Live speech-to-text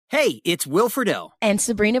Hey, it's Will Friedle. And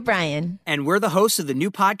Sabrina Bryan. And we're the hosts of the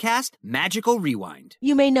new podcast, Magical Rewind.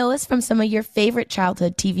 You may know us from some of your favorite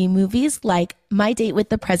childhood TV movies like My Date with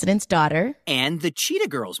the President's Daughter and the Cheetah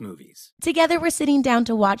Girls movies. Together, we're sitting down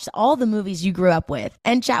to watch all the movies you grew up with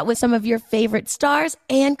and chat with some of your favorite stars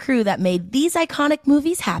and crew that made these iconic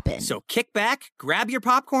movies happen. So kick back, grab your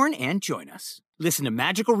popcorn, and join us. Listen to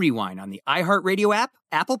Magical Rewind on the iHeartRadio app,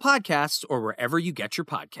 Apple Podcasts, or wherever you get your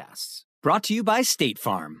podcasts. Brought to you by State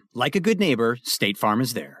Farm. Like a good neighbor, State Farm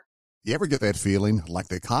is there. You ever get that feeling like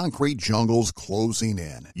the concrete jungle's closing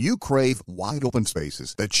in? You crave wide open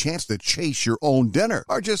spaces, the chance to chase your own dinner,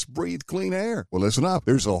 or just breathe clean air. Well, listen up.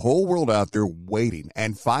 There's a whole world out there waiting,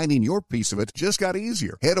 and finding your piece of it just got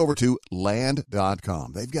easier. Head over to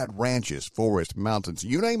Land.com. They've got ranches, forests, mountains,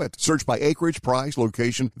 you name it. Search by acreage, price,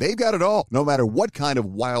 location. They've got it all. No matter what kind of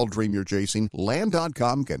wild dream you're chasing,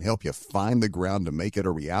 Land.com can help you find the ground to make it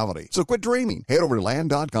a reality. So quit dreaming. Head over to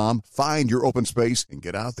Land.com, find your open space, and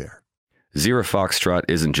get out there. Zero Foxtrot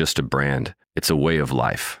isn't just a brand, it's a way of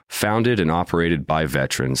life. Founded and operated by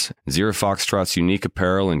veterans, Zero Foxtrot's unique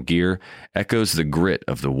apparel and gear echoes the grit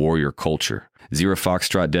of the warrior culture. Zero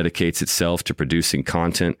Foxtrot dedicates itself to producing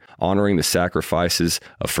content, honoring the sacrifices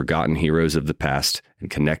of forgotten heroes of the past, and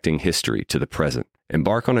connecting history to the present.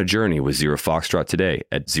 Embark on a journey with Zero Foxtrot today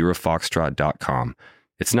at zerofoxtrot.com.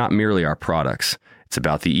 It's not merely our products, it's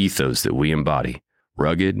about the ethos that we embody.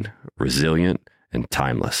 Rugged, resilient, and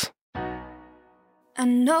timeless. I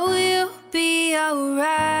know you'll be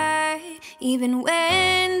alright, even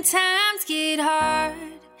when times get hard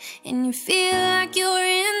and you feel like you're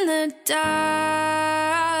in the dark.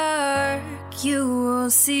 You will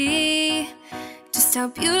see just how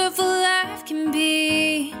beautiful life can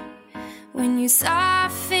be when you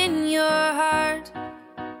soften your heart.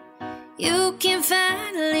 You can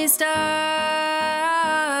finally start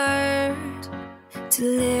to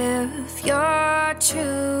live your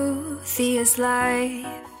truthiest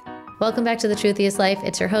life. Welcome back to The Truthiest Life.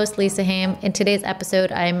 It's your host, Lisa Haim. In today's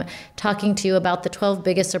episode, I'm talking to you about the 12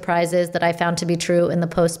 biggest surprises that I found to be true in the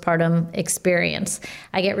postpartum experience.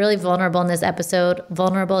 I get really vulnerable in this episode.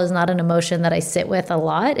 Vulnerable is not an emotion that I sit with a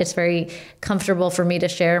lot. It's very comfortable for me to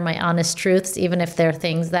share my honest truths, even if they're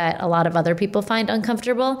things that a lot of other people find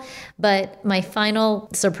uncomfortable. But my final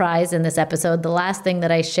surprise in this episode, the last thing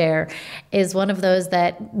that I share, is one of those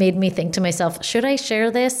that made me think to myself, should I share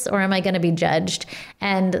this or am I going to be judged?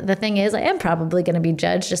 And the thing is, I am probably going to be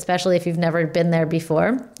judged, especially if you've never been there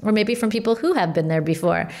before, or maybe from people who have been there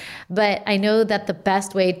before. But I know that the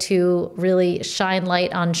best way to really shine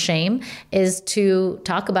light on shame is to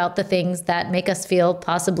talk about the things that make us feel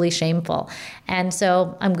possibly shameful. And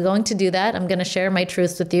so I'm going to do that. I'm going to share my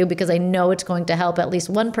truths with you because I know it's going to help at least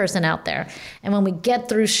one person out there. And when we get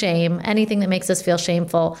through shame, anything that makes us feel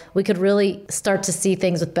shameful, we could really start to see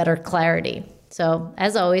things with better clarity. So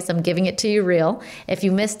as always, I'm giving it to you real. If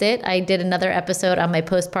you missed it, I did another episode on my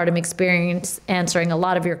postpartum experience, answering a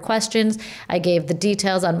lot of your questions. I gave the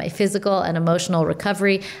details on my physical and emotional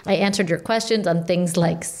recovery. I answered your questions on things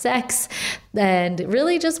like sex and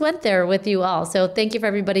really just went there with you all. So thank you for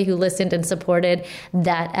everybody who listened and supported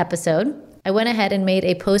that episode. I went ahead and made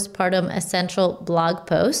a postpartum essential blog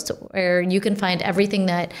post where you can find everything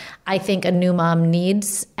that I think a new mom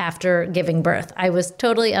needs after giving birth. I was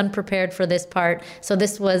totally unprepared for this part, so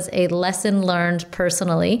this was a lesson learned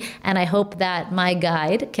personally, and I hope that my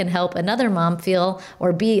guide can help another mom feel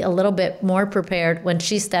or be a little bit more prepared when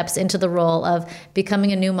she steps into the role of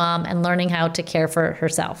becoming a new mom and learning how to care for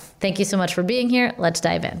herself. Thank you so much for being here. Let's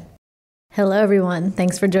dive in. Hello, everyone.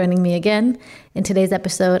 Thanks for joining me again. In today's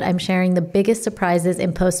episode, I'm sharing the biggest surprises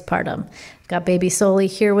in postpartum. I've got baby Soli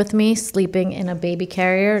here with me, sleeping in a baby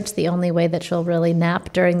carrier. It's the only way that she'll really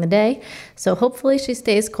nap during the day. So hopefully she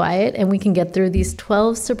stays quiet and we can get through these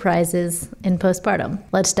 12 surprises in postpartum.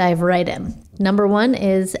 Let's dive right in. Number one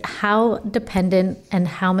is how dependent and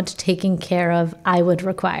how much taking care of I would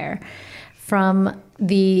require. From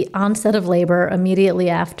the onset of labor immediately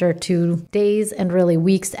after to days and really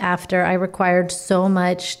weeks after, I required so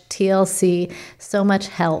much TLC, so much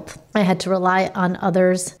help. I had to rely on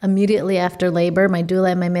others immediately after labor. My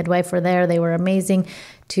doula and my midwife were there. They were amazing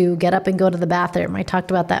to get up and go to the bathroom. I talked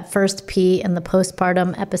about that first pee in the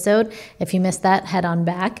postpartum episode. If you missed that, head on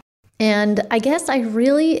back. And I guess I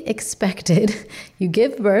really expected you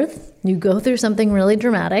give birth, you go through something really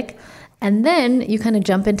dramatic, and then you kind of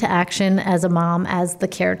jump into action as a mom, as the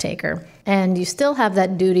caretaker. And you still have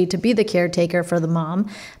that duty to be the caretaker for the mom,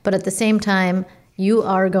 but at the same time, you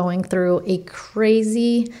are going through a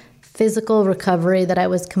crazy physical recovery that I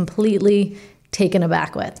was completely taken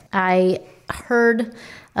aback with. I heard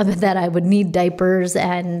that I would need diapers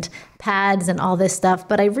and pads and all this stuff,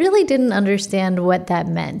 but I really didn't understand what that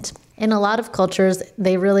meant. In a lot of cultures,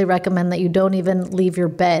 they really recommend that you don't even leave your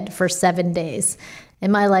bed for 7 days.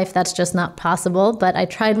 In my life, that's just not possible, but I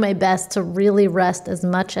tried my best to really rest as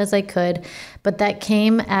much as I could, but that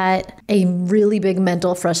came at a really big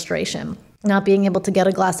mental frustration. Not being able to get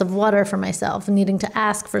a glass of water for myself, needing to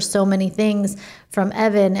ask for so many things from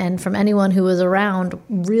Evan and from anyone who was around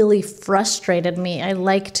really frustrated me. I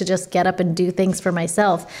like to just get up and do things for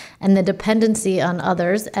myself. And the dependency on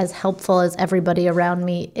others, as helpful as everybody around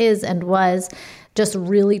me is and was, just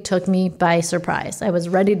really took me by surprise. I was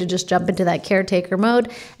ready to just jump into that caretaker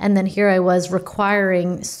mode. And then here I was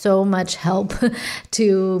requiring so much help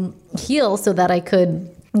to heal so that I could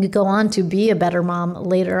go on to be a better mom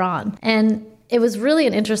later on. And it was really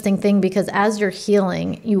an interesting thing because as you're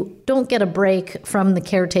healing, you don't get a break from the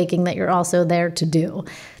caretaking that you're also there to do.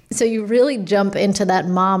 So you really jump into that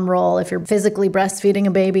mom role if you're physically breastfeeding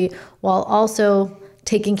a baby while also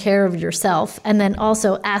taking care of yourself and then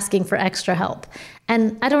also asking for extra help.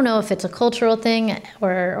 And I don't know if it's a cultural thing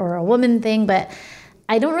or a woman thing, but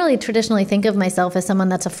I don't really traditionally think of myself as someone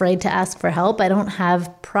that's afraid to ask for help. I don't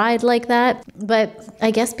have pride like that. But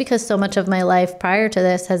I guess because so much of my life prior to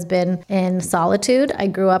this has been in solitude, I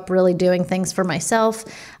grew up really doing things for myself,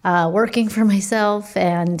 working for myself.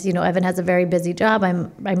 And, Evan has a very busy job.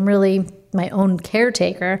 I'm really my own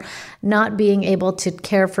caretaker. Not being able to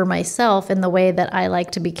care for myself in the way that I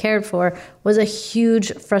like to be cared for was a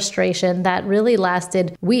huge frustration that really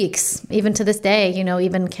lasted weeks. Even to this day,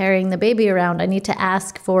 even carrying the baby around, I need to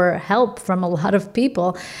ask for help from a lot of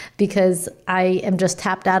people because I am just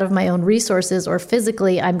tapped out of my own resources or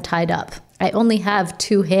physically I'm tied up. I only have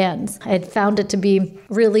 2 hands. I had found it to be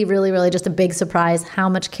really, really, really just a big surprise how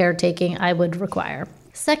much caretaking I would require.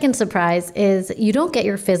 Second surprise is you don't get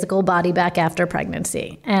your physical body back after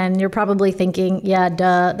pregnancy. And you're probably thinking, yeah,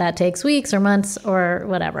 duh, that takes weeks or months or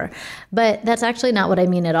whatever. But that's actually not what I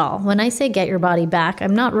mean at all. When I say get your body back,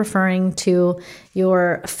 I'm not referring to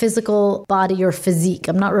your physical body, your physique.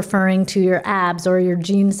 I'm not referring to your abs or your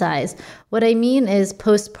jean size. What I mean is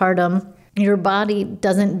postpartum, your body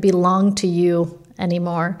doesn't belong to you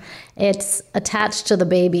anymore. It's attached to the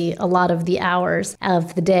baby a lot of the hours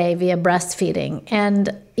of the day via breastfeeding.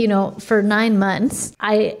 And, for 9 months,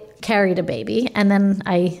 I carried a baby and then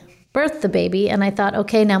I birthed the baby and I thought,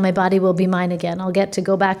 okay, now my body will be mine again. I'll get to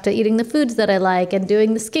go back to eating the foods that I like and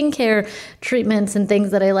doing the skincare treatments and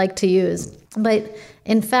things that I like to use. But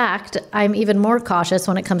in fact, I'm even more cautious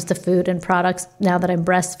when it comes to food and products now that I'm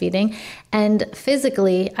breastfeeding. And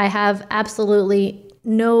physically, I have absolutely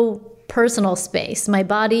no personal space. My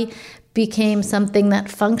body became something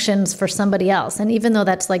that functions for somebody else. And even though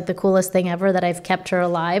that's like the coolest thing ever that I've kept her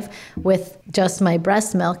alive with just my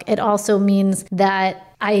breast milk, it also means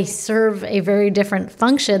that I serve a very different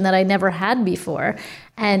function that I never had before.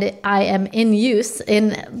 And I am in use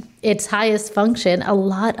in its highest function a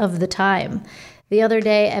lot of the time. The other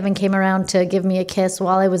day, Evan came around to give me a kiss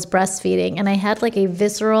while I was breastfeeding, and I had like a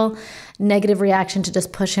visceral negative reaction to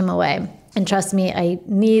just push him away. And trust me, I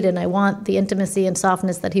need and I want the intimacy and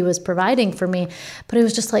softness that he was providing for me. But it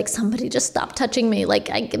was just like, somebody just stop touching me. Like,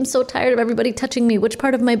 I am so tired of everybody touching me. Which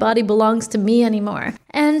part of my body belongs to me anymore?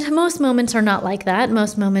 And most moments are not like that.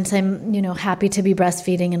 Most moments I'm, happy to be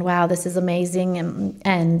breastfeeding and wow, this is amazing.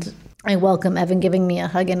 And I welcome Evan giving me a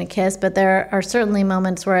hug and a kiss. But there are certainly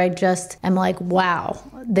moments where I just am like, wow,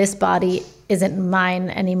 this body isn't mine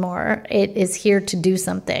anymore. It is here to do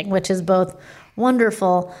something, which is both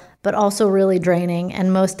wonderful, but also really draining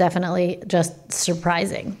and most definitely just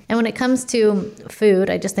surprising. And when it comes to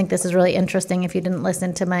food, I just think this is really interesting. If you didn't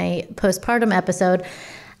listen to my postpartum episode,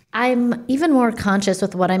 I'm even more conscious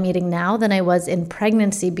with what I'm eating now than I was in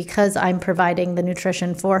pregnancy because I'm providing the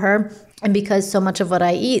nutrition for her and because so much of what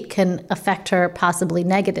I eat can affect her possibly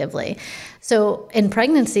negatively. So in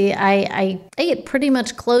pregnancy, I ate pretty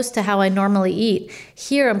much close to how I normally eat.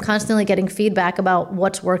 Here, I'm constantly getting feedback about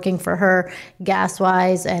what's working for her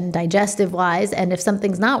gas-wise and digestive-wise. And if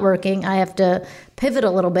something's not working, I have to pivot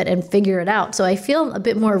a little bit and figure it out. So I feel a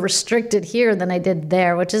bit more restricted here than I did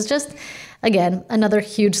there, which is just, again, another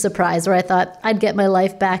huge surprise where I thought I'd get my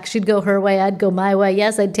life back. She'd go her way. I'd go my way.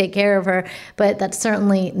 Yes, I'd take care of her, but that's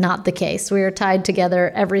certainly not the case. We are tied together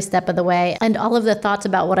every step of the way. And all of the thoughts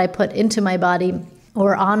about what I put into my body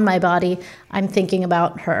or on my body, I'm thinking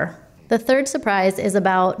about her. The third surprise is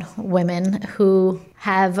about women who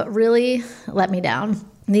have really let me down.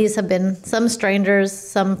 These have been some strangers,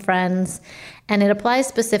 some friends, and it applies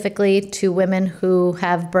specifically to women who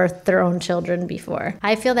have birthed their own children before.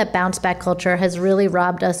 I feel that bounce back culture has really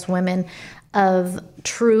robbed us women of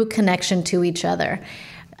true connection to each other.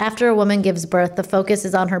 After a woman gives birth, the focus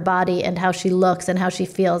is on her body and how she looks and how she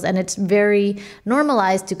feels. And it's very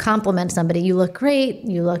normalized to compliment somebody. You look great.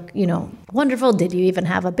 You look, wonderful. Did you even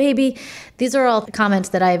have a baby? These are all comments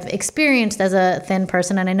that I've experienced as a thin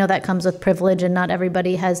person. And I know that comes with privilege and not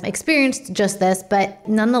everybody has experienced just this. But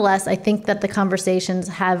nonetheless, I think that the conversations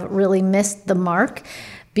have really missed the mark,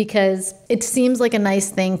 because it seems like a nice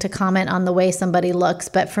thing to comment on the way somebody looks.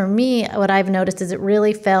 But for me, what I've noticed is it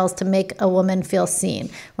really fails to make a woman feel seen.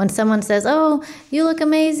 When someone says, oh, you look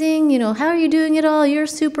amazing, how are you doing it all? You're a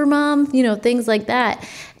super mom, things like that.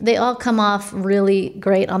 They all come off really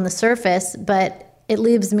great on the surface, but it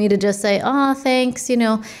leaves me to just say, oh, thanks.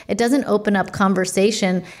 It doesn't open up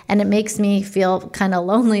conversation, and it makes me feel kind of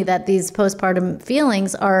lonely that these postpartum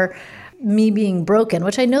feelings are me being broken,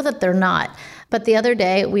 which I know that they're not. But the other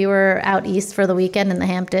day, we were out east for the weekend in the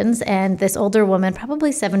Hamptons, and this older woman,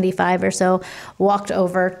 probably 75 or so, walked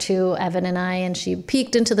over to Evan and I, and she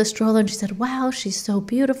peeked into the stroller, and she said, wow, she's so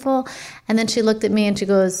beautiful. And then she looked at me, and she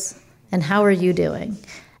goes, and how are you doing?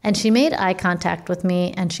 And she made eye contact with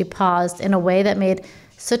me, and she paused in a way that made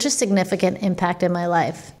such a significant impact in my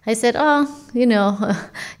life. I said,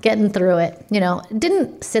 getting through it.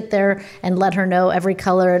 Didn't sit there and let her know every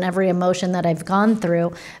color and every emotion that I've gone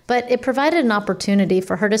through, but it provided an opportunity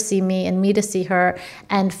for her to see me and me to see her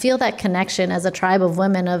and feel that connection as a tribe of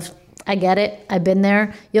women of, I get it, I've been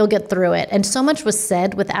there, you'll get through it. And so much was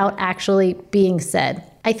said without actually being said.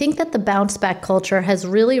 I think that the bounce back culture has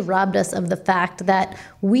really robbed us of the fact that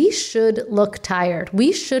we should look tired.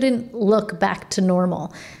 We shouldn't look back to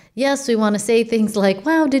normal. Yes, we want to say things like,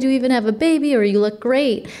 wow, did you even have a baby? Or you look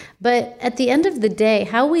great. But at the end of the day,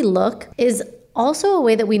 how we look is also a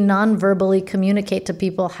way that we non-verbally communicate to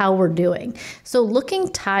people how we're doing. So looking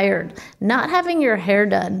tired, not having your hair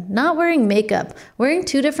done, not wearing makeup, wearing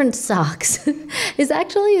 2 different socks is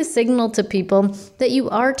actually a signal to people that you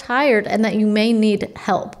are tired and that you may need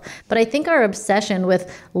help. But I think our obsession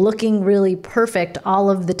with looking really perfect all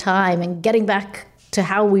of the time and getting back to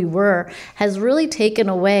how we were has really taken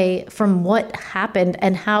away from what happened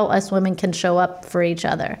and how us women can show up for each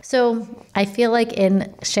other. So I feel like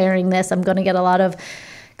in sharing this, I'm going to get a lot of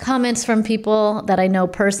comments from people that I know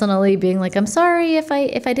personally being like, I'm sorry if I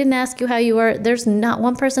didn't ask you how you were. There's not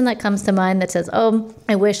one person that comes to mind that says, oh,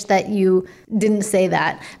 I wish that you didn't say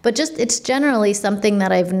that. But just it's generally something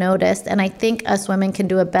that I've noticed, and I think us women can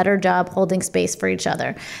do a better job holding space for each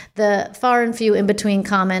other. The far and few in between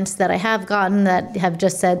comments that I have gotten that have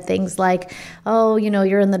just said things like, oh,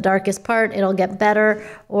 you're in the darkest part, it'll get better,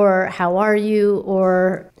 or how are you,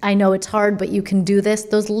 or I know it's hard, but you can do this.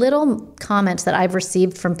 Those little comments that I've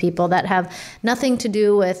received from people that have nothing to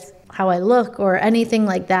do with how I look or anything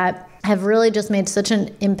like that have really just made such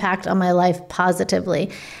an impact on my life positively.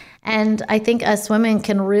 And I think us women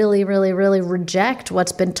can really, really, really reject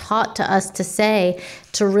what's been taught to us to say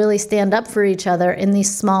to really stand up for each other in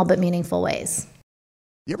these small but meaningful ways.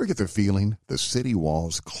 You ever get the feeling the city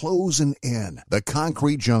walls closing in, the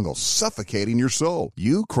concrete jungle suffocating your soul?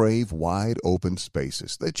 You crave wide open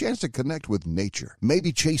spaces, the chance to connect with nature,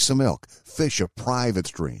 maybe chase some elk, fish a private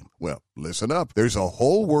stream. Well, listen up. There's a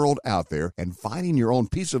whole world out there, and finding your own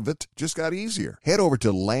piece of it just got easier. Head over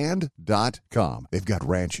to land.com. They've got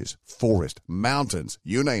ranches, forest, mountains,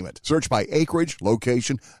 you name it. Search by acreage,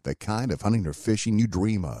 location, the kind of hunting or fishing you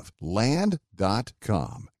dream of.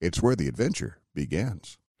 Land.com. It's where the adventure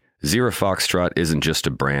begins. Zero Foxtrot isn't just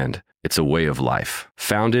a brand, it's a way of life.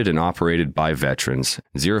 Founded and operated by veterans,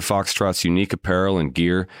 Zero Foxtrot's unique apparel and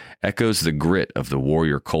gear echoes the grit of the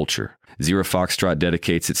warrior culture. Zero Foxtrot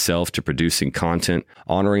dedicates itself to producing content,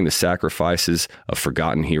 honoring the sacrifices of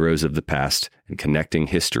forgotten heroes of the past, and connecting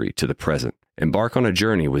history to the present. Embark on a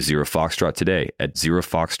journey with Zero Foxtrot today at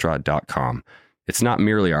zerofoxtrot.com. It's not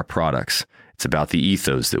merely our products, it's about the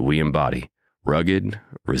ethos that we embody. Rugged,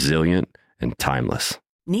 resilient, and timeless.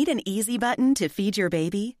 Need an easy button to feed your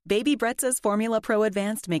baby? Baby Brezza's Formula Pro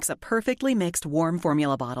Advanced makes a perfectly mixed warm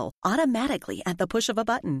formula bottle automatically at the push of a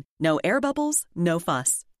button. No air bubbles, no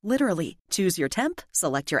fuss. Literally, choose your temp,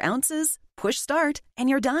 select your ounces, push start, and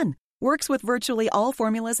you're done. Works with virtually all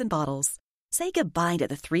formulas and bottles. Say goodbye to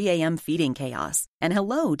the 3 a.m. feeding chaos and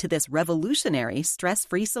hello to this revolutionary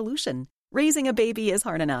stress-free solution. Raising a baby is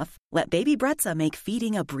hard enough. Let Baby Brezza make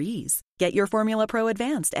feeding a breeze. Get your Formula Pro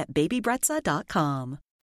Advanced at babybrezza.com.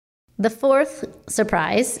 The fourth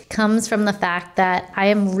surprise comes from the fact that I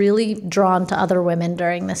am really drawn to other women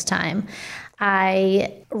during this time.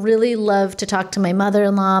 I really love to talk to my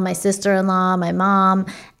mother-in-law, my sister-in-law, my mom,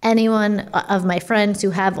 anyone of my friends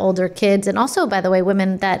who have older kids, and also, by the way,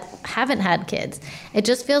 women that haven't had kids. It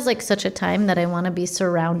just feels like such a time that I want to be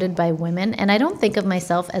surrounded by women. And I don't think of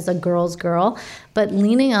myself as a girl's girl, but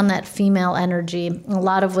leaning on that female energy, a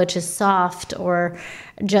lot of which is soft or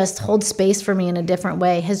just holds space for me in a different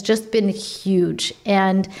way, has just been huge.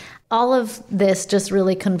 And all of this just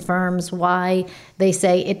really confirms why they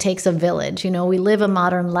say it takes a village. You know, we live a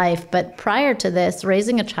modern life, but prior to this,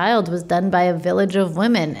 raising a child was done by a village of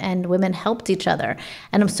women, and women helped each other.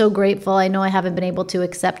 And I'm so grateful. I know I haven't been able to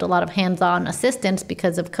accept a lot of hands-on assistance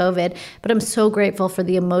because of COVID, but I'm so grateful for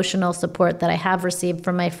the emotional support that I have received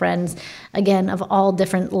from my friends, again, of all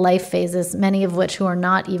different life phases, many of which who are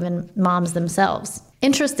not even moms themselves.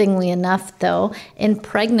 Interestingly enough, though, in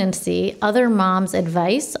pregnancy, other moms'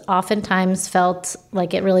 advice oftentimes felt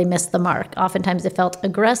like it really missed the mark. Oftentimes it felt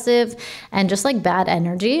aggressive and just like bad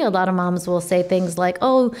energy. A lot of moms will say things like,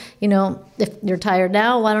 oh, you know, if you're tired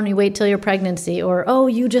now, why don't you wait till your pregnancy? Or, oh,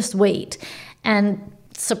 you just wait. And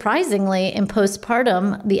surprisingly, in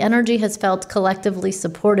postpartum, the energy has felt collectively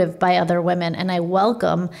supportive by other women, and I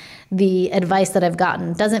welcome the advice that I've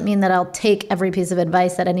gotten. Doesn't mean that I'll take every piece of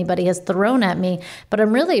advice that anybody has thrown at me, but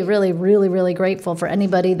I'm really, really, really, really grateful for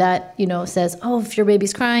anybody that, you know, says, oh, if your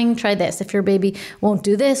baby's crying, try this. If your baby won't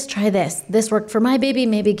do this, try this. This worked for my baby,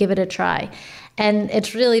 maybe give it a try. And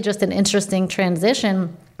it's really just an interesting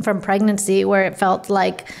transition from pregnancy where it felt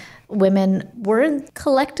like women weren't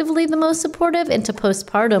collectively the most supportive into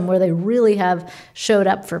postpartum where they really have showed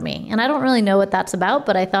up for me. And I don't really know what that's about,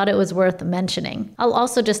 but I thought it was worth mentioning. I'll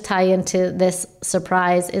also just tie into this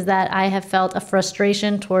surprise is that I have felt a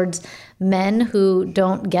frustration towards men who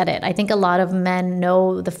don't get it. I think a lot of men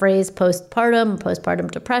know the phrase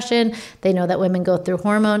postpartum depression. They know that women go through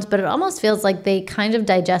hormones, but it almost feels like they kind of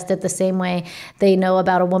digest it the same way they know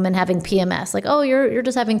about a woman having PMS. Like, oh, you're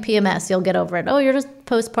just having PMS, you'll get over it. Oh, you're just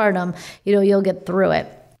postpartum, you know, you'll get through it.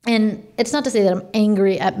 And it's not to say that I'm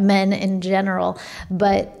angry at men in general,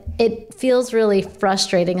 but it feels really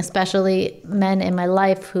frustrating, especially men in my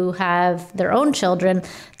life who have their own children,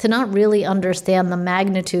 to not really understand the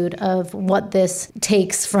magnitude of what this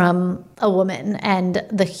takes from a woman and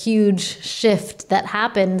the huge shift that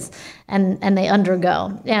happens and they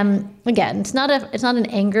undergo. And again, it's not an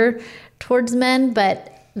anger towards men, but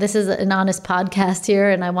this is an honest podcast here,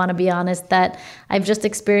 and I want to be honest that I've just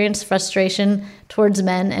experienced frustration towards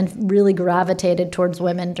men and really gravitated towards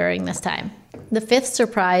women during this time. The fifth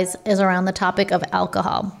surprise is around the topic of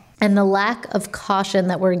alcohol and the lack of caution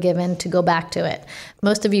that we're given to go back to it.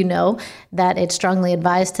 Most of you know that it's strongly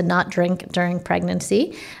advised to not drink during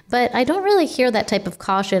pregnancy, but I don't really hear that type of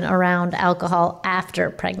caution around alcohol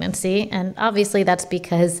after pregnancy. And obviously that's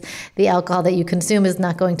because the alcohol that you consume is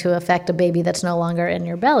not going to affect a baby that's no longer in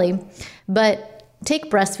your belly. But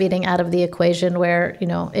take breastfeeding out of the equation where, you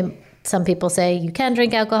know, some people say you can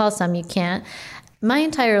drink alcohol, some you can't. My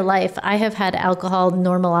entire life, I have had alcohol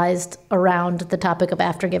normalized around the topic of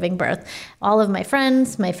after giving birth. All of my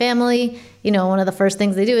friends, my family, you know, one of the first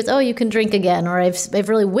things they do is, oh, you can drink again. Or I've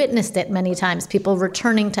really witnessed it many times, people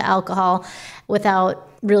returning to alcohol without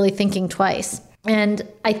really thinking twice. And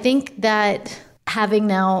I think that having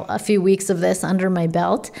now a few weeks of this under my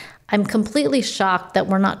belt, I'm completely shocked that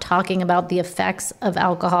we're not talking about the effects of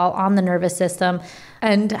alcohol on the nervous system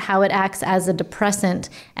and how it acts as a depressant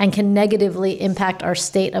and can negatively impact our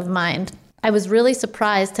state of mind. I was really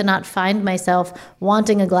surprised to not find myself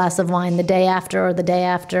wanting a glass of wine the day after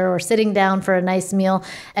or sitting down for a nice meal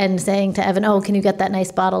and saying to Evan, oh, can you get that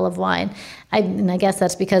nice bottle of wine? And I guess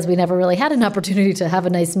that's because we never really had an opportunity to have a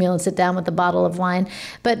nice meal and sit down with a bottle of wine.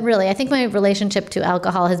 But really, I think my relationship to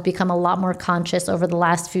alcohol has become a lot more conscious over the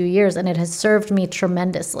last few years, and it has served me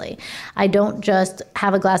tremendously. I don't just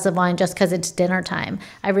have a glass of wine just because it's dinner time.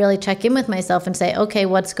 I really check in with myself and say, okay,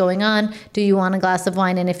 what's going on? Do you want a glass of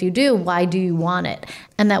wine? And if you do, why do you want it?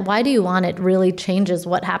 And that why do you want it really changes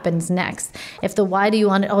what happens next. If the why do you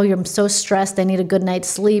want it, oh, I'm so stressed, I need a good night's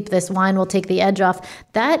sleep, this wine will take the edge off,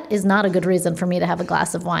 that is not a good reason for me to have a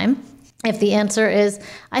glass of wine. If the answer is,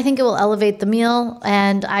 I think it will elevate the meal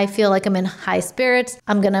and I feel like I'm in high spirits,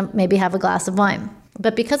 I'm going to maybe have a glass of wine.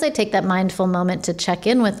 But because I take that mindful moment to check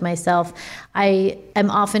in with myself, I am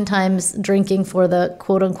oftentimes drinking for the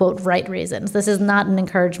quote unquote right reasons. This is not an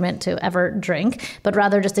encouragement to ever drink, but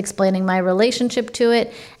rather just explaining my relationship to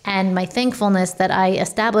it and my thankfulness that I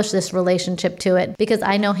established this relationship to it, because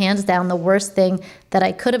I know hands down the worst thing that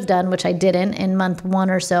I could have done, which I didn't in month 1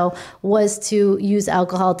 or so, was to use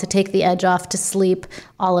alcohol to take the edge off, to sleep,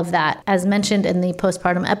 all of that. As mentioned in the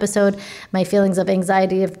postpartum episode, my feelings of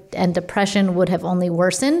anxiety and depression would have only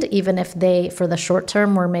worsened, even if they, for the short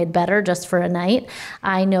term, were made better just for a night.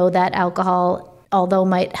 I know that alcohol, although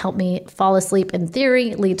might help me fall asleep in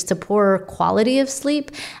theory, leads to poorer quality of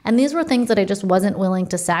sleep. And these were things that I just wasn't willing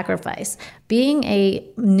to sacrifice. Being a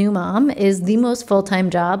new mom is the most full-time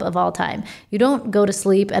job of all time. You don't go to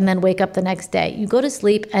sleep and then wake up the next day. You go to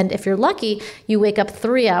sleep, and if you're lucky, you wake up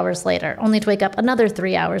 3 hours later, only to wake up another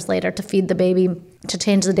 3 hours later to feed the baby, to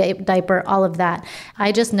change the diaper, all of that.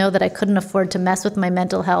 I just know that I couldn't afford to mess with my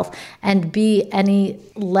mental health and be any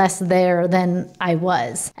less there than I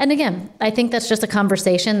was. And again, I think that's just a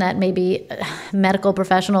conversation that maybe medical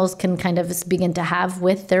professionals can kind of begin to have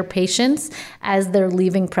with their patients as they're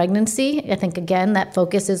leaving pregnancy. I think, again, that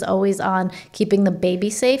focus is always on keeping the baby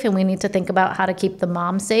safe, and we need to think about how to keep the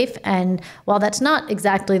mom safe. And while that's not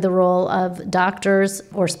exactly the role of doctors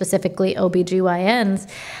or specifically OBGYNs,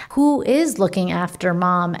 who is looking after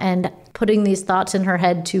mom and putting these thoughts in her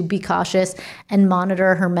head to be cautious and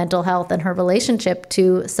monitor her mental health and her relationship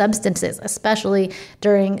to substances, especially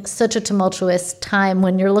during such a tumultuous time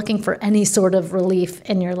when you're looking for any sort of relief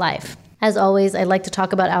in your life. As always, I like to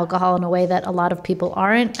talk about alcohol in a way that a lot of people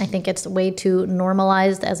aren't. I think it's way too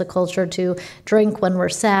normalized as a culture to drink when we're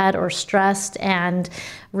sad or stressed, and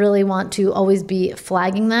really want to always be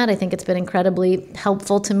flagging that. I think it's been incredibly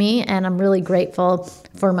helpful to me, and I'm really grateful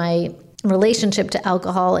for my relationship to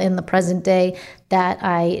alcohol in the present day, that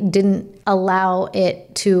I didn't allow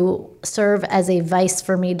it to serve as a vice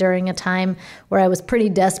for me during a time where I was pretty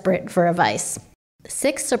desperate for a vice.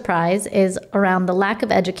 6th surprise is around the lack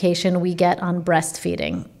of education we get on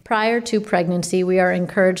breastfeeding. Prior to pregnancy, we are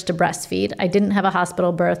encouraged to breastfeed. I didn't have a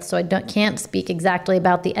hospital birth, so I can't speak exactly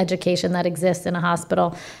about the education that exists in a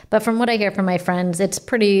hospital. But from what I hear from my friends, it's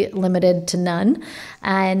pretty limited to none.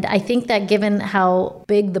 And I think that given how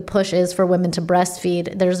big the push is for women to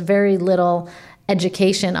breastfeed, there's very little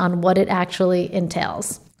education on what it actually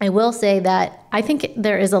entails. I will say that I think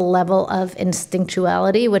there is a level of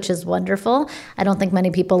instinctuality, which is wonderful. I don't think many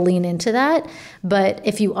people lean into that. But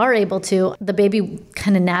if you are able to, the baby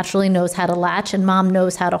kind of naturally knows how to latch, and mom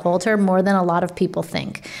knows how to hold her more than a lot of people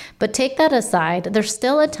think. But take that aside, there's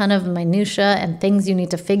still a ton of minutia and things you need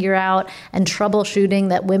to figure out and troubleshooting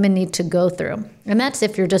that women need to go through. And that's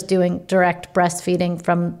if you're just doing direct breastfeeding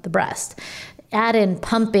from the breast. Add in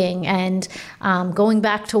pumping and going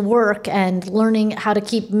back to work and learning how to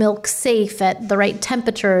keep milk safe at the right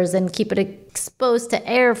temperatures and keep it exposed to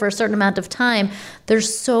air for a certain amount of time.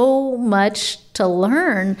 There's so much to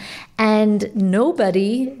learn and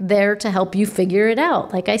nobody there to help you figure it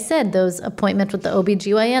out. Like I said, those appointments with the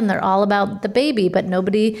OBGYN, they're all about the baby, but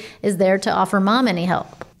nobody is there to offer mom any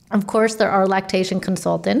help. Of course, there are lactation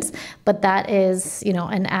consultants, but that is,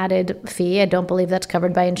 an added fee. I don't believe that's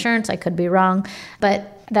covered by insurance. I could be wrong,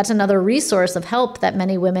 but that's another resource of help that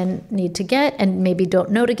many women need to get and maybe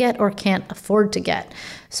don't know to get or can't afford to get.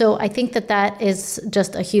 So I think that is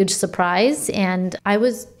just a huge surprise. And I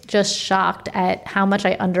was just shocked at how much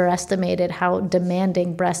I underestimated how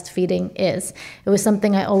demanding breastfeeding is. It was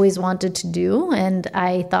something I always wanted to do, and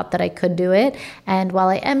I thought that I could do it. And while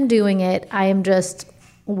I am doing it, I am just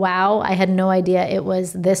wow, I had no idea it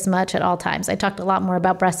was this much at all times. I talked a lot more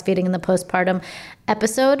about breastfeeding in the postpartum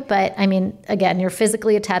episode, but again, you're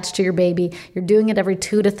physically attached to your baby. You're doing it every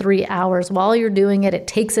 2 to 3 hours. While you're doing it, it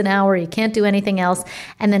takes an hour. You can't do anything else.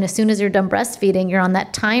 And then as soon as you're done breastfeeding, you're on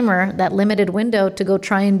that timer, that limited window to go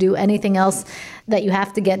try and do anything else that you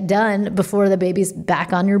have to get done before the baby's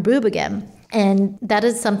back on your boob again. And that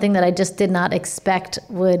is something that I just did not expect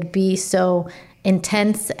would be so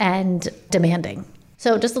intense and demanding.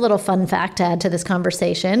 So just a little fun fact to add to this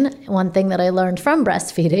conversation. One thing that I learned from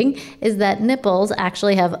breastfeeding is that nipples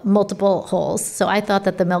actually have multiple holes. So I thought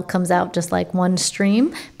that the milk comes out just like one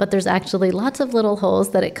stream, but there's actually lots of little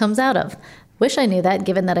holes that it comes out of. Wish I knew that,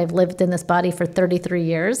 given that I've lived in this body for 33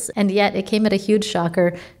 years, and yet it came at a huge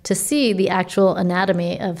shocker to see the actual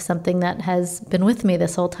anatomy of something that has been with me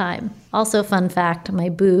this whole time. Also, fun fact, my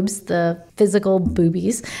boobs, the physical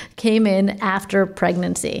boobies, came in after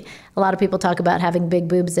pregnancy. A lot of people talk about having big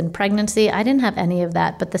boobs in pregnancy. I didn't have any of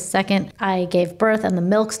that, but the second I gave birth and the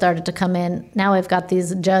milk started to come in, now I've got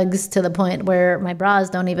these jugs to the point where my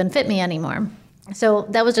bras don't even fit me anymore. So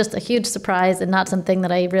that was just a huge surprise and not something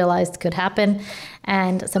that I realized could happen.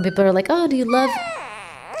 And some people are like, oh, do you love...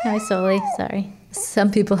 Hi, Soli. Sorry.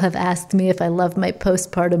 Some people have asked me if I love my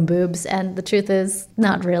postpartum boobs. And the truth is,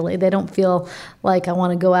 not really. They don't feel like I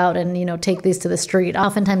want to go out and, take these to the street.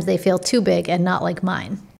 Oftentimes they feel too big and not like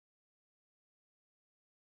mine.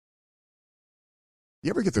 You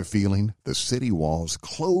ever get the feeling the city walls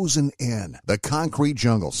closing in, the concrete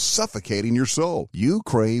jungle suffocating your soul? You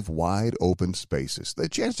crave wide open spaces, the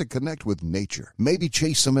chance to connect with nature, maybe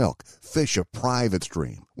chase some elk, fish a private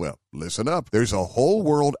stream. Well, listen up. There's a whole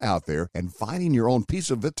world out there, and finding your own piece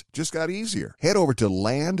of it just got easier. Head over to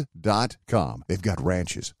land.com. They've got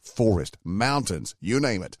ranches, forests, mountains, you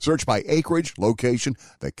name it. Search by acreage, location,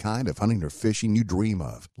 the kind of hunting or fishing you dream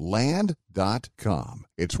of. Land.com.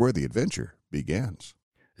 It's where the adventure begins.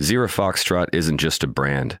 Zero Foxtrot isn't just a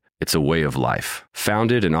brand, it's a way of life.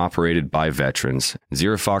 Founded and operated by veterans,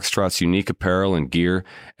 Zero Foxtrot's unique apparel and gear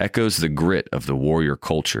echoes the grit of the warrior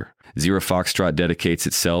culture. Zero Foxtrot dedicates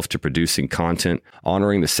itself to producing content,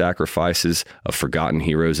 honoring the sacrifices of forgotten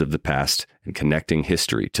heroes of the past, and connecting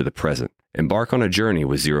history to the present. Embark on a journey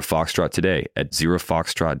with Zero Foxtrot today at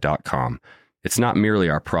zerofoxtrot.com. It's not merely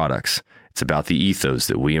our products, it's about the ethos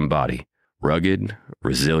that we embody. Rugged,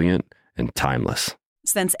 resilient, and timeless.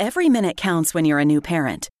 Since every minute counts when you're a new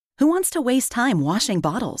parent, who wants to waste time washing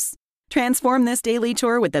bottles? Transform this daily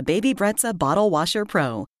chore with the Baby Brezza Bottle Washer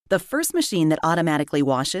Pro, the first machine that automatically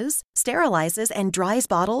washes, sterilizes, and dries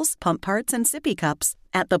bottles, pump parts, and sippy cups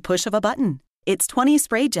at the push of a button. Its 20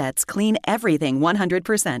 spray jets clean everything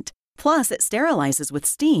 100%. Plus, it sterilizes with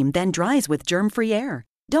steam, then dries with germ-free air.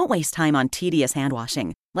 Don't waste time on tedious hand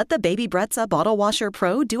washing. Let the Baby Brezza Bottle Washer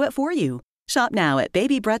Pro do it for you. Shop now at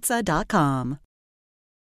babybrezza.com.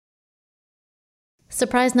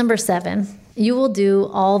 Surprise number 7. You will do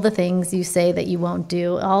all the things you say that you won't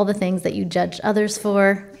do, all the things that you judge others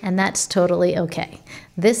for, and that's totally okay.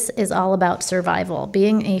 This is all about survival.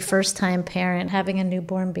 Being a first-time parent, having a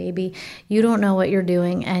newborn baby, you don't know what you're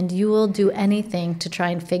doing, and you will do anything to try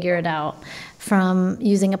and figure it out. From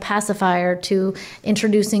using a pacifier to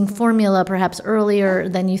introducing formula perhaps earlier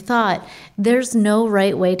than you thought. There's no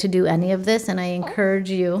right way to do any of this, and I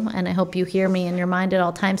encourage you, and I hope you hear me in your mind at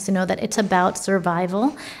all times, to know that it's about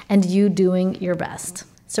survival and you doing your best.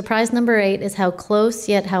 Surprise number 8 is how close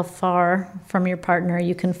yet how far from your partner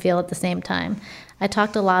you can feel at the same time. I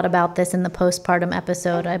talked a lot about this in the postpartum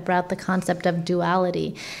episode. I brought the concept of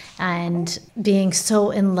duality and being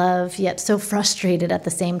so in love yet so frustrated at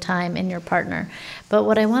the same time in your partner. But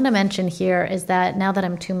what I want to mention here is that now that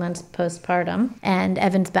I'm 2 months postpartum and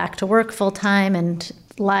Evan's back to work full time and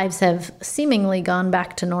lives have seemingly gone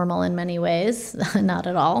back to normal in many ways, not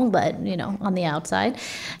at all, but on the outside.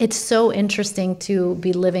 It's so interesting to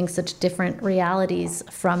be living such different realities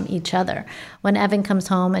from each other. When Evan comes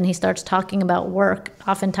home and he starts talking about work,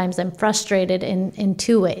 oftentimes I'm frustrated in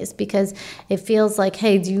 2 ways, because it feels like,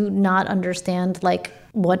 hey, do you not understand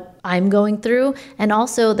what I'm going through? And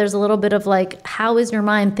also there's a little bit of how is your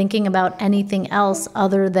mind thinking about anything else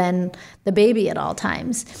other than the baby at all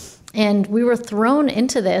times? And we were thrown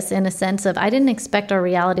into this in a sense of, I didn't expect our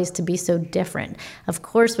realities to be so different. Of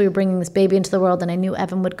course, we were bringing this baby into the world and I knew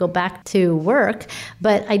Evan would go back to work,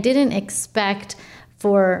 but I didn't expect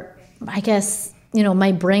for,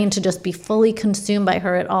 my brain to just be fully consumed by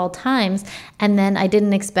her at all times. And then I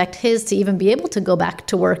didn't expect his to even be able to go back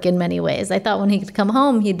to work in many ways. I thought when he'd come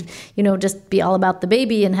home, he'd, just be all about the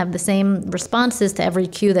baby and have the same responses to every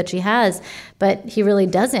cue that she has. But he really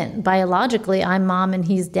doesn't. Biologically, I'm mom and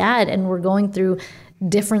he's dad, and we're going through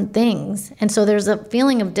different things. And so there's a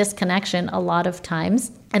feeling of disconnection a lot of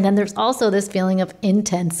times. And then there's also this feeling of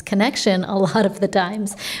intense connection a lot of the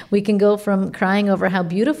times. We can go from crying over how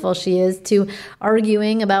beautiful she is to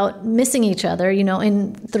arguing about missing each other,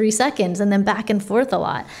 in 3 seconds, and then back and forth a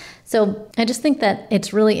lot. So I just think that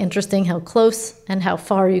it's really interesting how close and how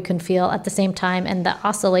far you can feel at the same time, and the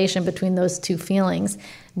oscillation between those 2 feelings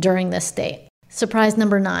during this state. Surprise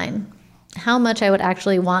number 9. How much I would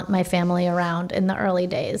actually want my family around in the early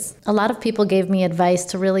days. A lot of people gave me advice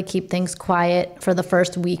to really keep things quiet for the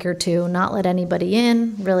first week or 2, not let anybody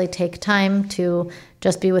in, really take time to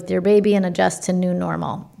just be with your baby and adjust to new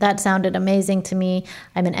normal. That sounded amazing to me.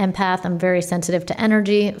 I'm an empath. I'm very sensitive to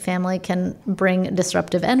energy. Family can bring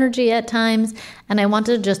disruptive energy at times, and I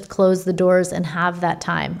wanted to just close the doors and have that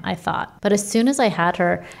time, I thought. But as soon as I had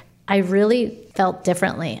her, I really felt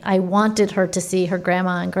differently. I wanted her to see her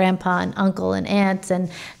grandma and grandpa and uncle and aunts and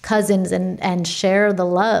cousins and share the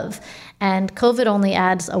love. And COVID only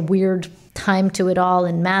adds a weird time to it all,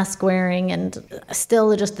 and mask wearing, and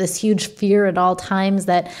still just this huge fear at all times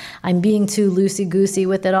that I'm being too loosey-goosey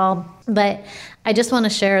with it all. But I just want to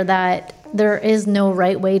share that there is no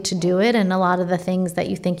right way to do it. And a lot of the things that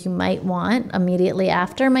you think you might want immediately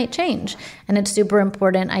after might change. And it's super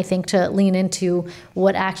important, I think, to lean into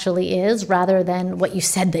what actually is rather than what you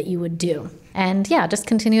said that you would do. And yeah, just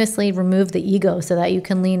continuously remove the ego so that you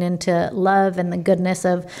can lean into love and the goodness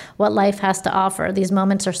of what life has to offer. These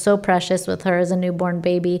moments are so precious with her as a newborn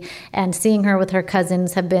baby, and seeing her with her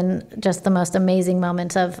cousins have been just the most amazing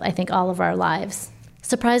moments of, I think, all of our lives.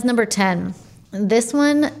 Surprise number 10. This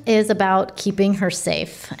one is about keeping her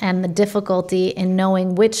safe and the difficulty in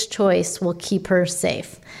knowing which choice will keep her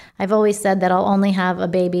safe. I've always said that I'll only have a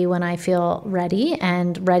baby when I feel ready,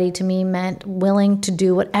 and ready to me meant willing to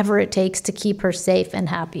do whatever it takes to keep her safe and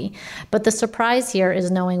happy. But the surprise here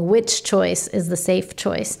is knowing which choice is the safe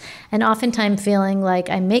choice, and oftentimes feeling like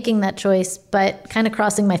I'm making that choice, but kind of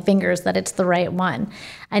crossing my fingers that it's the right one.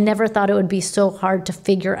 I never thought it would be so hard to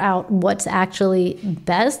figure out what's actually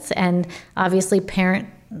best, and obviously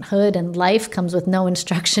parenthood and life comes with no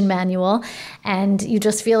instruction manual, and you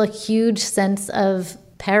just feel a huge sense of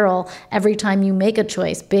peril every time you make a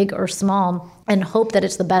choice, big or small, and hope that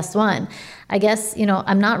it's the best one. I guess,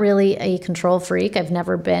 I'm not really a control freak. I've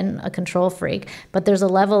never been a control freak, but there's a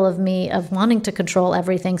level of me of wanting to control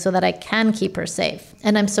everything so that I can keep her safe.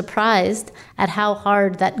 And I'm surprised at how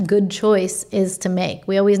hard that good choice is to make.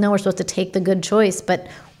 We always know we're supposed to take the good choice, but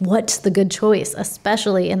what's the good choice,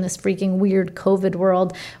 especially in this freaking weird COVID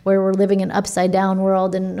world where we're living in an upside down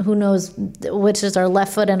world and who knows which is our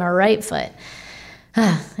left foot and our right foot.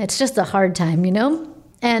 It's just a hard time,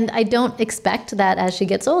 And I don't expect that as she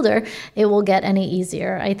gets older, it will get any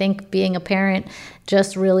easier. I think being a parent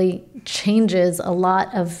just really changes a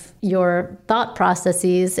lot of your thought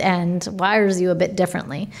processes and wires you a bit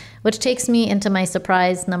differently, which takes me into my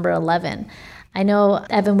surprise number 11. I know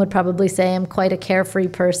Evan would probably say I'm quite a carefree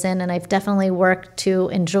person, and I've definitely worked to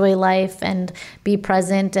enjoy life and be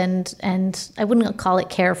present and I wouldn't call it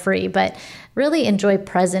carefree, but really enjoy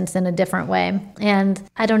presence in a different way. And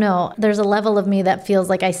I don't know, there's a level of me that feels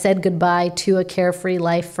like I said goodbye to a carefree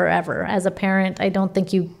life forever. As a parent, I don't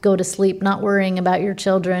think you go to sleep not worrying about your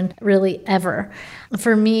children really ever.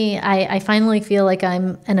 For me, I finally feel like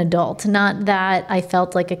I'm an adult. Not that I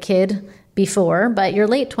felt like a kid before, but your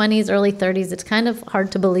late 20s, early 30s, it's kind of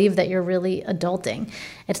hard to believe that you're really adulting.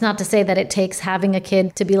 It's not to say that it takes having a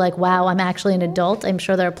kid to be like, wow, I'm actually an adult. I'm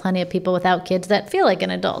sure there are plenty of people without kids that feel like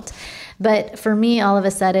an adult. But for me, all of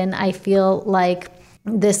a sudden, I feel like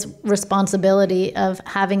this responsibility of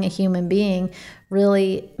having a human being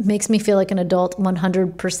really makes me feel like an adult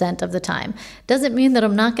 100% of the time. Doesn't mean that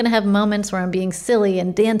I'm not going to have moments where I'm being silly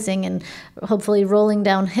and dancing and hopefully rolling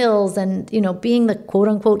down hills and, being the quote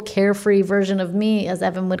unquote carefree version of me, as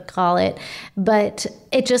Evan would call it. But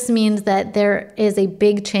it just means that there is a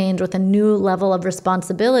big change with a new level of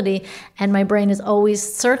responsibility, and my brain is always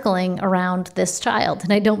circling around this child,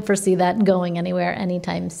 and I don't foresee that going anywhere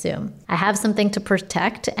anytime soon. I have something to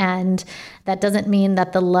protect, and that doesn't mean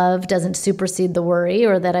that the love doesn't supersede the worry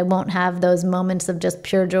or that I won't have those moments of just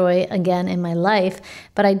pure joy again in my life,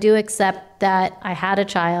 but I do accept that I had a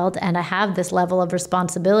child and I have this level of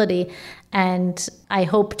responsibility, and I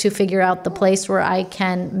hope to figure out the place where I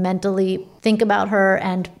can mentally think about her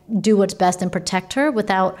and do what's best and protect her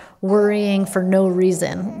without worrying for no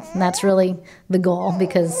reason. And that's really the goal,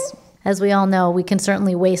 because as we all know, we can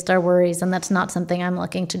certainly waste our worries, and that's not something I'm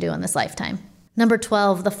looking to do in this lifetime. Number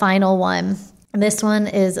 12, the final one. This one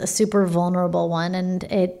is a super vulnerable one, and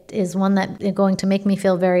it is one that is going to make me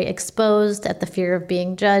feel very exposed at the fear of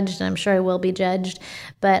being judged, and I'm sure I will be judged.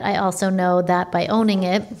 But I also know that by owning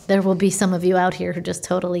it, there will be some of you out here who just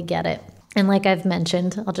totally get it. And like I've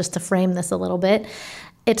mentioned, I'll just to frame this a little bit,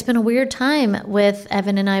 it's been a weird time with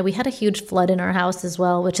Evan and I. We had a huge flood in our house as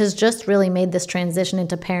well, which has just really made this transition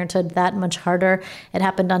into parenthood that much harder. It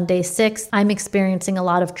happened on day 6. I'm experiencing a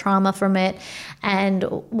lot of trauma from it. And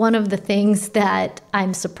one of the things that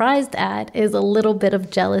I'm surprised at is a little bit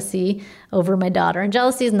of jealousy over my daughter. And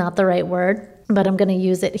jealousy is not the right word, but I'm going to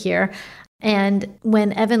use it here. And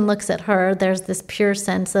when Evan looks at her, there's this pure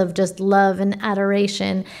sense of just love and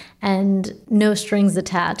adoration and no strings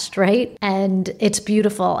attached, right? And it's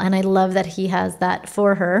beautiful. And I love that he has that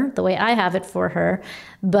for her, the way I have it for her.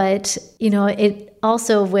 But, it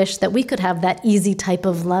also wish that we could have that easy type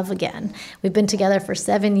of love again. We've been together for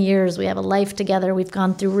 7 years. We have a life together. We've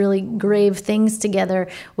gone through really grave things together,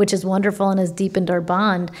 which is wonderful and has deepened our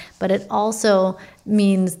bond. But it also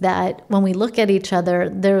means that when we look at each other,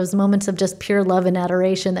 there's moments of just pure love and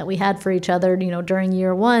adoration that we had for each other, during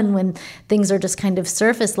year 1 when things are just kind of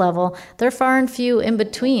surface level. They're far and few in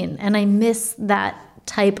between. And I miss that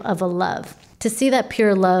type of a love. to see that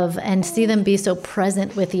pure love and see them be so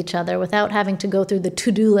present with each other without having to go through the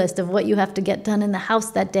to-do list of what you have to get done in the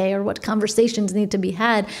house that day or what conversations need to be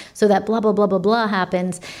had so that blah, blah, blah, blah, blah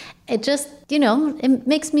happens. It just, it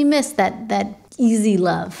makes me miss that easy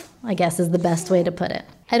love, I guess is the best way to put it.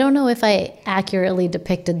 I don't know if I accurately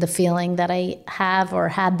depicted the feeling that I have or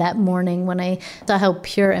had that morning when I saw how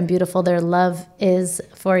pure and beautiful their love is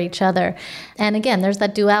for each other. And again, there's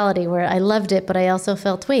that duality where I loved it, but I also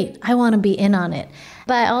felt, wait, I want to be in on it.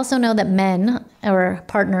 But I also know that men or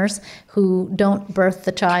partners who don't birth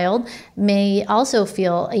the child may also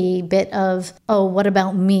feel a bit of, oh, what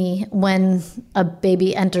about me when a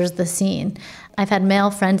baby enters the scene? I've had male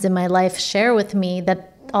friends in my life share with me that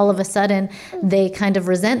all of a sudden they kind of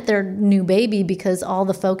resent their new baby because all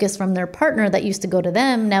the focus from their partner that used to go to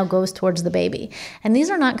them now goes towards the baby. And these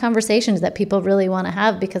are not conversations that people really want to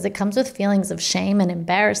have because it comes with feelings of shame and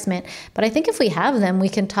embarrassment. But I think if we have them, we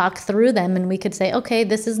can talk through them and we could say, okay,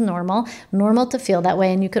 this is normal to feel that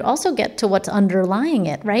way. And you could also get to what's underlying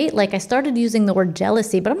it, right? Like I started using the word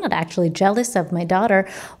jealousy, but I'm not actually jealous of my daughter.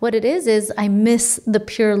 What it is I miss the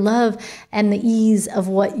pure love and the ease of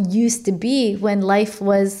what used to be when life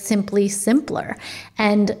was simply simpler.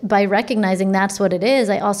 And by recognizing that's what it is,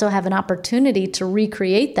 I also have an opportunity to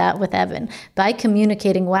recreate that with Evan by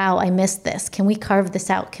communicating, wow, I missed this. Can we carve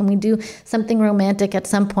this out? Can we do something romantic at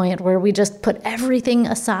some point where we just put everything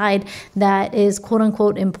aside that is quote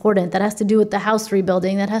unquote important, that has to do with the house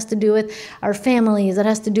rebuilding, that has to do with our families, that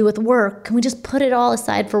has to do with work? Can we just put it all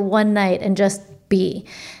aside for one night and just be?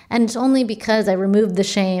 And it's only because I removed the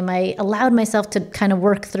shame, I allowed myself to kind of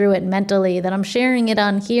work through it mentally, that I'm sharing it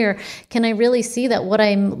on here. Can I really see that what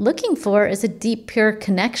I'm looking for is a deep, pure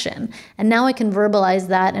connection? And now I can verbalize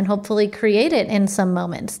that and hopefully create it in some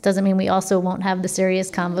moments. Doesn't mean we also won't have the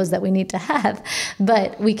serious convos that we need to have,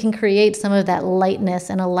 but we can create some of that lightness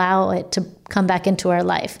and allow it to come back into our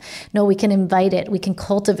life. No, we can invite it. We can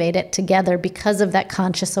cultivate it together because of that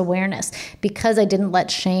conscious awareness, because I didn't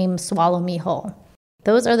let shame swallow me whole.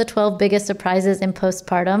 Those are the 12 biggest surprises in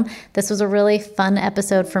postpartum. This was a really fun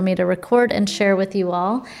episode for me to record and share with you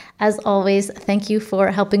all. As always, thank you for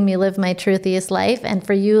helping me live my truthiest life and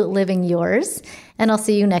for you living yours. And I'll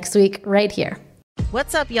see you next week right here.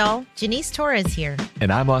 What's up, y'all? Janice Torres here.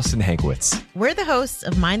 And I'm Austin Hankwitz. We're the hosts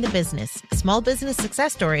of Mind the Business, Small Business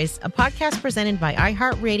Success Stories, a podcast presented by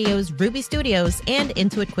iHeartRadio's Ruby Studios and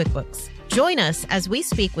Intuit QuickBooks. Join us as we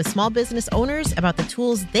speak with small business owners about the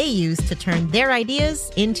tools they use to turn their ideas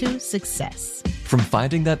into success. From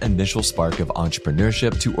finding that initial spark of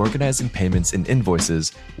entrepreneurship to organizing payments and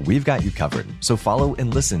invoices, we've got you covered. So follow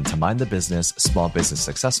and listen to Mind the Business, Small Business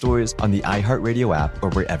Success Stories on the iHeartRadio app or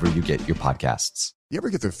wherever you get your podcasts. You ever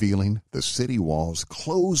get the feeling the city walls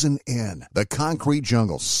closing in, the concrete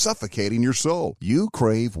jungle suffocating your soul? You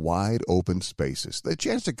crave wide open spaces, the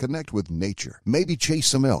chance to connect with nature, maybe chase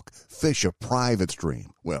some elk, fish a private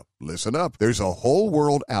stream. Well, listen up. There's a whole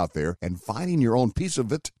world out there, and finding your own piece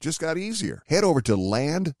of it just got easier. Head over to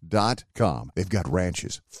land.com. They've got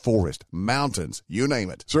ranches, forest, mountains, you name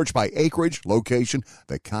it. Search by acreage, location,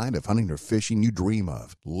 the kind of hunting or fishing you dream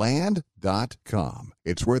of. Land.com.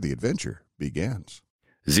 It's where the adventure begins.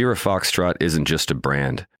 Zero Foxtrot isn't just a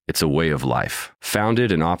brand, it's a way of life.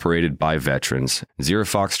 Founded and operated by veterans, Zero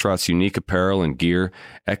Foxtrot's unique apparel and gear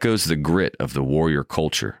echoes the grit of the warrior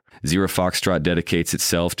culture. Zero Foxtrot dedicates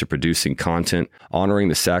itself to producing content, honoring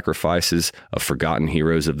the sacrifices of forgotten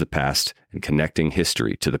heroes of the past, and connecting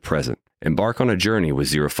history to the present. Embark on a journey with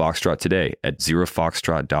Zero Foxtrot today at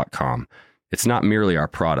zerofoxtrot.com. It's not merely our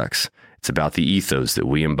products, it's about the ethos that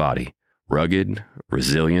we embody. Rugged,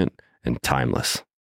 resilient, and timeless.